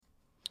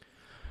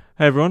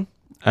Hey everyone.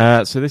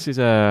 So this is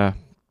a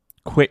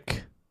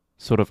quick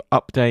sort of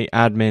update,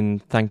 admin,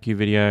 thank you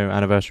video,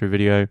 anniversary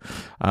video.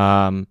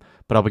 But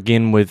I'll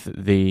begin with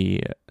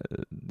the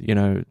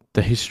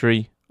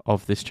history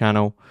of this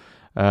channel.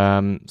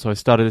 So I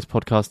started this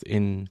podcast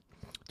in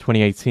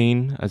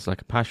 2018 as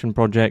like a passion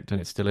project,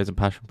 and it still is a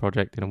passion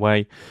project in a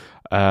way.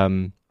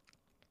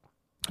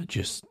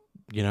 Just,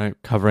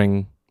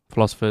 covering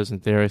philosophers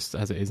and theorists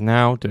as it is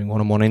now, doing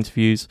one-on-one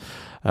interviews.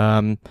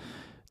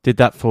 Did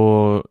that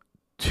for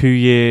 2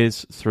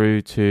 years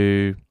through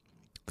to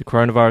the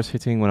coronavirus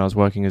hitting when I was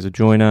working as a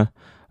joiner.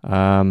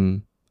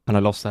 And I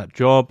lost that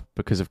job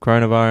because of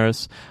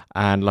coronavirus.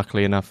 And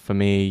luckily enough for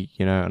me,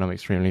 and I'm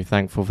extremely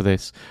thankful for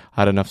this,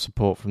 I had enough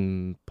support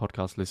from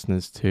podcast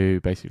listeners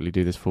to basically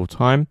do this full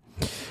time.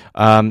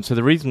 So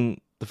the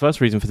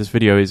first reason for this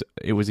video is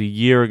it was a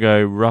year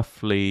ago,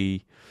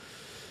 roughly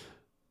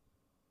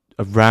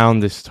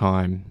around this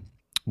time,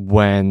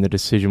 when the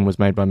decision was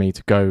made by me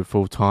to go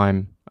full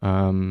time.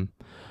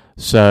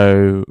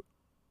 So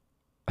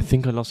I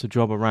think I lost a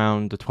job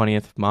around the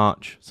 20th of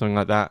March, something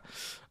like that.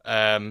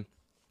 And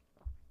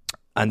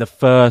the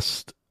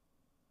first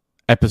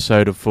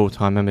episode of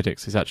Full-Time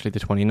Hermitix is actually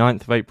the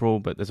 29th of April,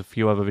 but there's a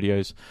few other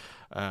videos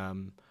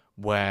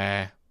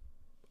where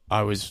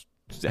I was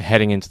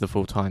heading into the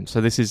full-time.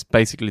 So this is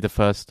basically the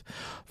first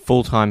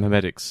Full-Time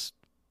Hermitix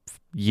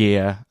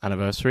year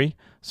anniversary.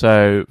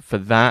 So for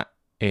that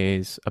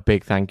is a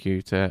big thank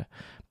you to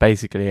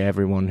basically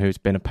everyone who's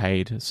been a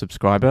paid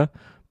subscriber,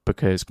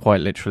 because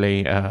quite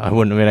literally I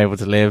wouldn't have been able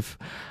to live,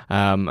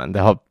 and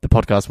the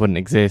podcast wouldn't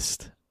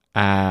exist,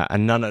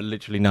 and none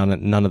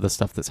of the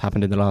stuff that's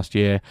happened in the last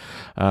year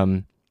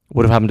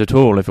would have happened at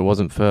all if it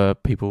wasn't for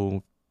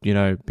people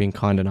being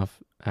kind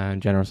enough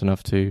and generous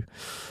enough to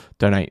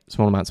donate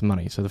small amounts of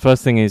money. So the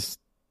first thing is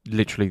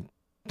literally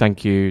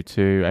thank you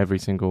to every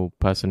single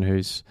person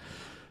who's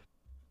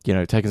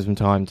taken some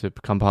time to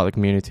become part of the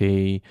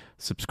community,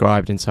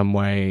 subscribed in some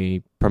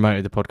way,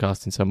 promoted the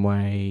podcast in some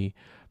way,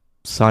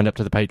 signed up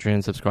to the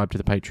Patreon, subscribed to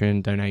the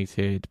Patreon,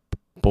 donated,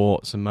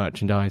 bought some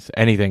merchandise,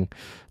 anything.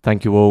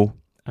 Thank you all.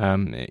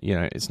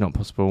 It's not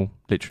possible.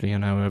 Literally, I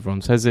know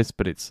everyone says this,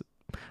 but it's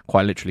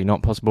quite literally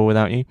not possible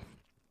without you.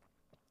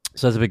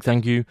 So that's a big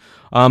thank you.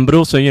 But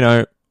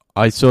also,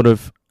 I sort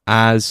of,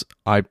 as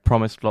I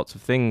promised lots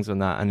of things on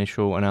that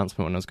initial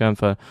announcement when I was going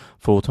for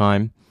full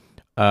time,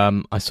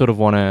 I sort of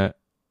want to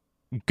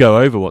go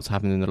over what's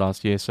happened in the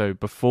last year. So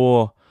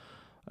before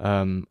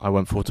I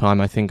went full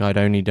time, I think I'd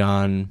only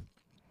done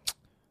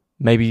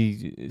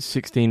maybe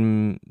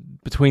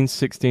between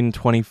 16 and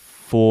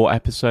 24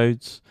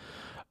 episodes,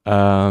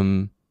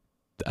 and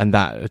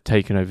that had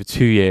taken over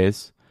 2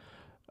 years.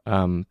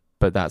 But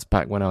that's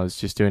back when I was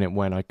just doing it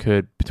when I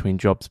could, between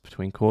jobs,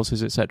 between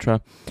courses,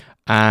 etc.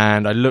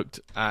 And I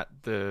looked at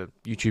the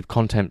YouTube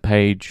content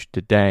page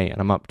today, and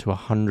I'm up to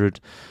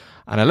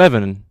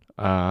 111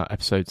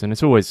 episodes, and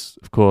it's always,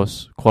 of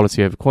course,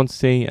 quality over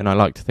quantity, and I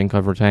like to think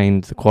I've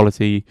retained the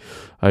quality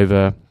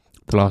over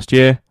the last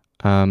year.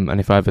 And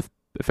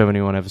if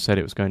anyone ever said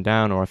it was going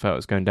down, or I felt it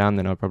was going down,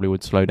 then I probably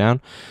would slow down.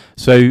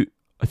 So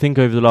I think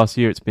over the last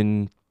year, it's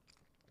been,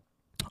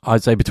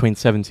 I'd say, between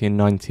 70 and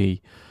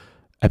 90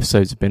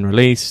 episodes have been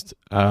released.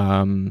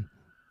 There've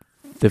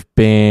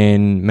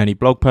been many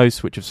blog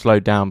posts which have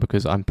slowed down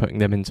because I'm putting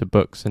them into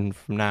books, and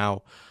from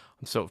now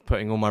I'm sort of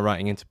putting all my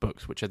writing into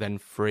books, which are then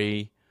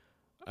free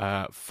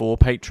for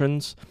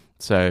patrons.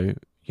 So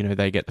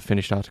they get the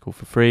finished article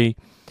for free.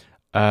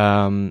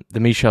 The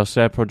Michel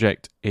Serre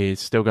project is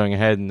still going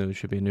ahead, and there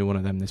should be a new one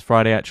of them this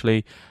Friday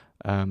actually,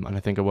 and I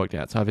think I worked it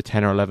out to either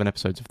 10 or 11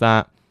 episodes of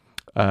that.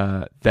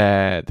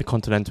 The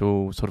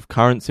Continental sort of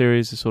current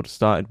series has sort of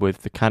started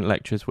with the Kant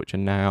lectures, which are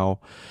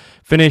now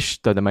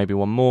finished, though there may be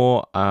one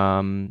more.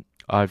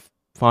 I've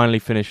finally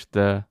finished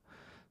the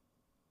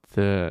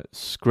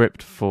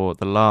script for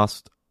the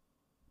last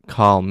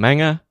Carl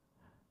Menger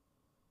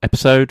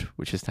episode,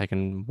 which has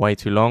taken way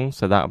too long,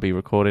 so that'll be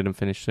recorded and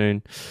finished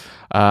soon.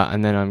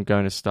 And then I'm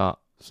going to start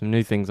some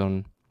new things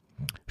on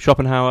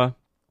Schopenhauer,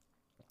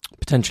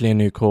 potentially a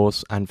new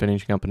course, and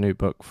finishing up a new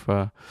book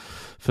for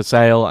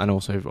sale, and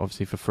also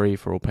obviously for free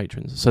for all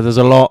patrons. So there's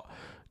a lot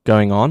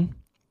going on.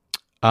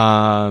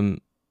 And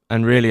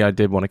really I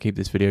did want to keep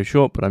this video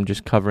short, but I'm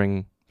just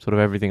covering sort of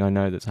everything I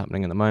know that's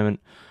happening at the moment.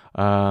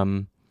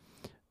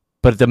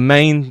 But the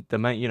main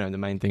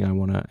thing I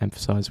want to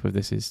emphasize with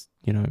this is,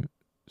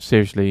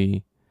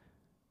 seriously,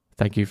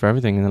 thank you for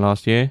everything in the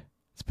last year.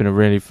 It's been a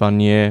really fun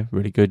year,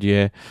 really good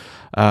year.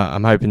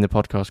 I'm hoping the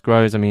podcast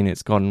grows. I mean,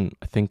 it's gone,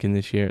 I think in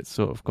this year, it's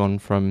sort of gone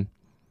from,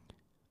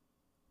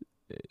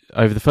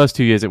 over the first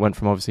 2 years, it went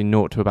from obviously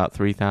 0 to about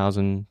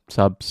 3,000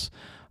 subs.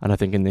 And I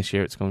think in this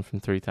year, it's gone from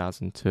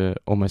 3,000 to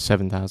almost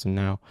 7,000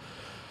 now.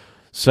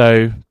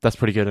 So that's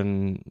pretty good.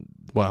 And,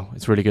 well,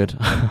 it's really good.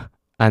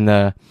 And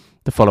the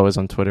followers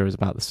on Twitter is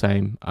about the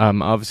same.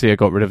 Obviously, I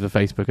got rid of the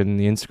Facebook and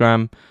the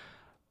Instagram.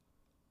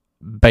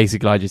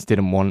 Basically, I just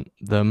didn't want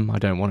them. I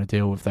don't want to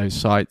deal with those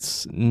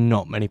sites.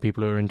 Not many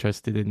people who are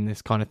interested in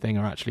this kind of thing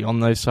are actually on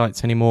those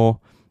sites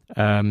anymore.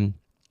 So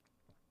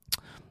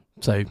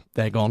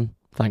they're gone.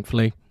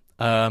 thankfully.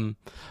 So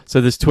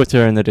there's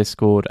Twitter and the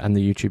Discord and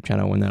the YouTube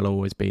channel, and they'll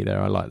always be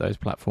there. I like those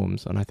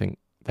platforms, and I think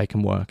they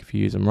can work if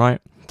you use them right.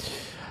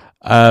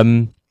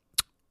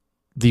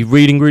 The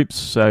reading groups,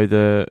 so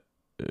the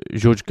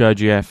George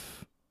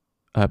Gurdjieff,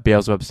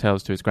 Beelzebub's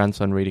Tales to His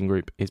Grandson reading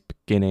group is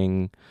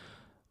beginning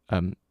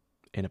in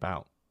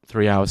about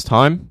 3 hours'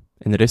 time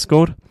in the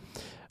Discord.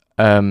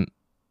 And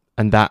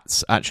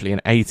that's actually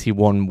an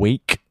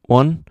 81-week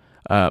one,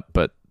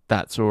 but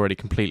that's already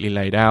completely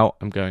laid out.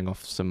 I'm going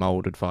off some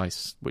old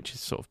advice, which is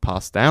sort of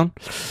passed down.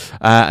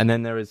 And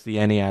then there is the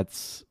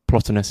Enneads,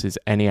 Plotinus's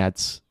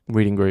Enneads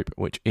reading group,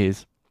 which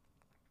is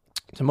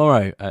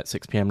tomorrow at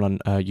 6 p.m.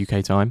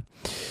 UK time.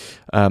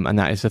 And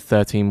that is a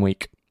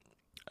 13-week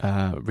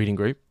reading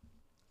group.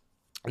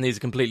 And these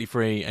are completely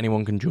free.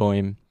 Anyone can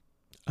join.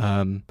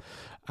 And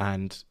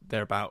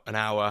they're about an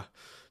hour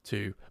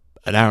to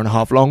an hour and a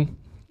half long.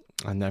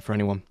 And they're for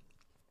anyone.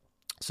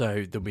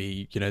 So there'll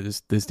be,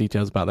 there's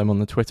details about them on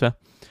the Twitter.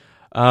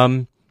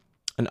 And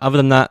other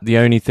than that, the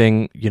only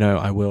thing,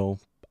 I will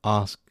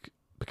ask,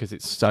 because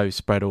it's so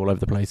spread all over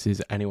the place,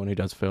 is anyone who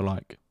does feel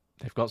like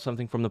they've got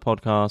something from the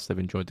podcast, they've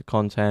enjoyed the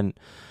content,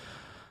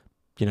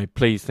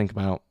 please think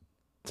about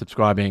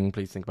subscribing,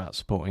 please think about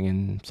supporting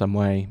in some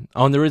way.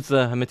 Oh, and there is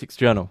the Hermitix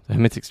Journal,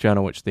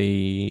 which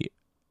the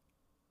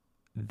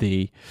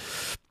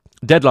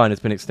deadline has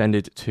been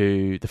extended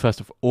to the 1st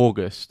of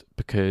August,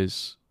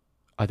 because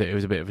I think it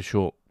was a bit of a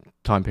short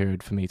time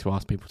period for me to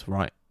ask people to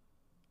write,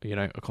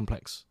 a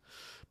complex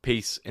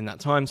piece in that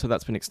time. So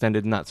that's been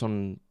extended, and that's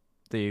on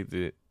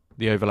the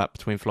overlap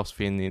between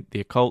philosophy and the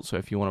occult. So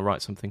if you want to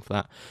write something for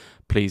that,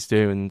 please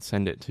do, and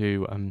send it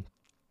to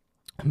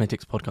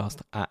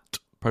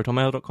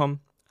hermitixpodcast@protonmail.com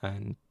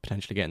and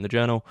potentially get in the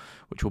journal,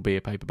 which will be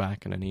a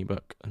paperback and an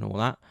ebook and all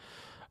that.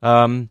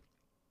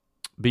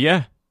 But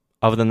yeah,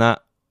 other than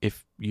that,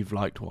 if you've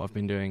liked what I've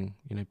been doing,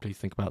 please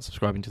think about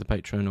subscribing to the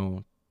Patreon,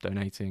 or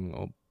donating,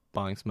 or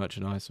buying some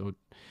merchandise, or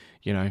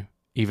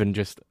even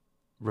just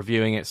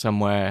reviewing it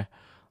somewhere,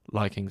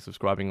 liking,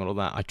 subscribing, all of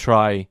that. I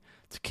try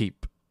to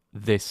keep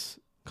this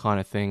kind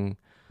of thing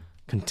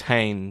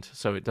contained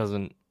so it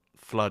doesn't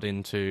flood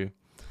into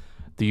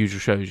the usual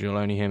shows. You'll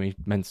only hear me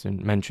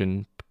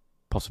mention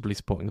possibly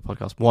supporting the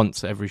podcast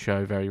once every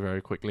show, very,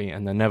 very quickly,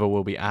 and there never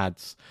will be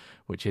ads,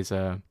 which is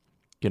so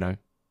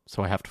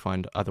I have to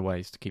find other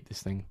ways to keep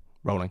this thing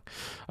rolling.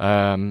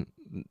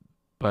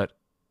 But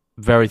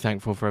very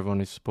thankful for everyone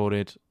who's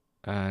supported,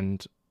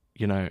 and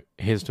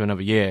here's to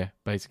another year,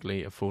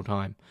 basically, of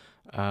full-time.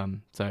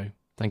 So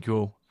thank you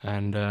all,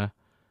 and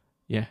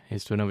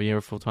here's to another year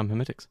of full-time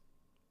Hermitix.